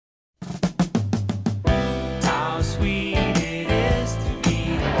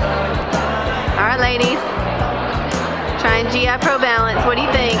Gi-ProBalance. What do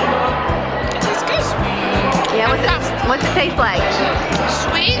you think? It tastes good. Yeah, what's it taste like?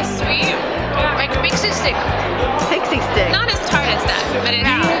 Sweet, like pixie stick. Pixie stick. Not as tart as that, but it's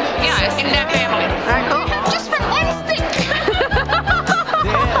in that family. All right, cool. Just for one stick.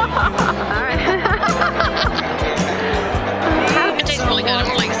 All right. It tastes really good. I'm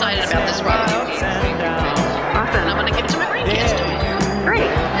really excited about this product. Awesome. I'm gonna give it to my grandkids. Great.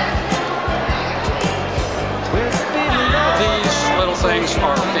 These little things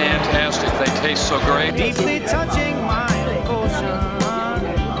are fantastic. They taste so great. Deeply touching my emotion.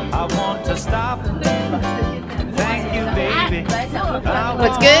 I want to stop. Thank you, baby.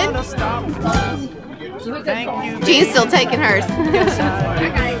 What's good? Thank you. Jean's still taking hers.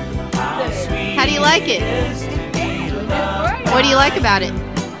 How do you like it? What do you like about it?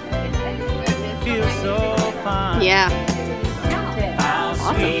 Feels so fine. Yeah.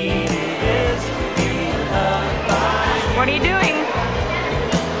 Awesome. What are you doing?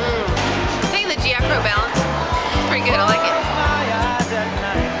 Taking the Gi-ProBalance. It's pretty good. I like it.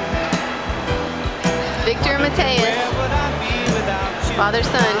 Victor and Mateus, father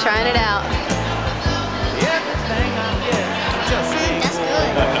son, trying it out. That's good.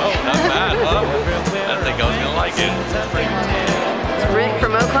 No, not bad, huh? I didn't think I was gonna like it. It's Rick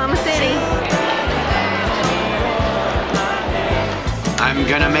from Oklahoma City. I'm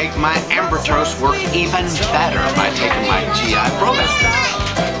gonna make my amber toast work even better by taking my Gi-ProBalance.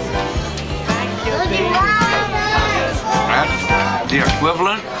 That's the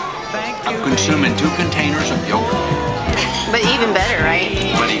equivalent of consuming 2 containers of yogurt. But even better, right?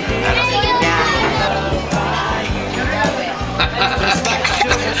 But even better. Yeah.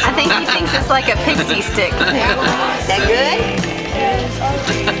 I think he thinks it's like a pixie stick. That good?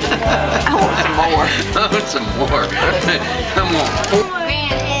 I want some more. I want some more. I want 4.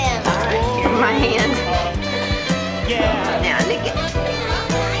 My hand. Now lick it.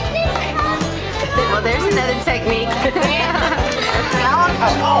 Well, there's another technique.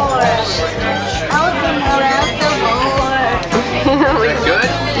 Good?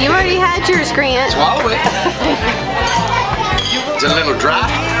 You already had yours, Grant. Swallow it. It's a little dry.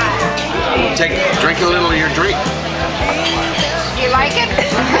 Drink a little of your drink. You like it?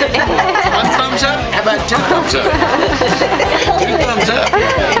 1 thumbs up? How about 2 thumbs up? 2 thumbs up.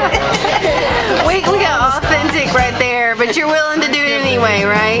 We got authentic right there, but you're willing to do it anyway,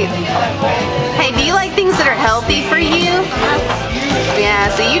 right? Hey, do you like things that are healthy for you? Yeah,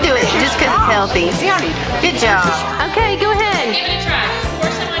 so you do it just because it's healthy. Good job. Okay, go ahead. Give it a try. Pour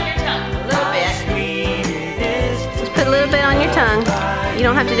some on your tongue. A little bit. Just put a little bit on your tongue. You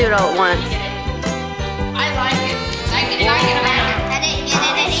don't have to do it all at once. I like it. I can I didn't get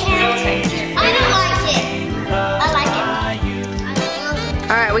it anyhow. I don't like it. I like it.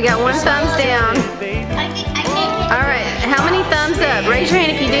 All right, we got 1 thumbs down. I can't get All right, how many thumbs up? Raise your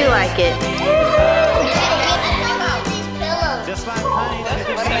hand if you do like it.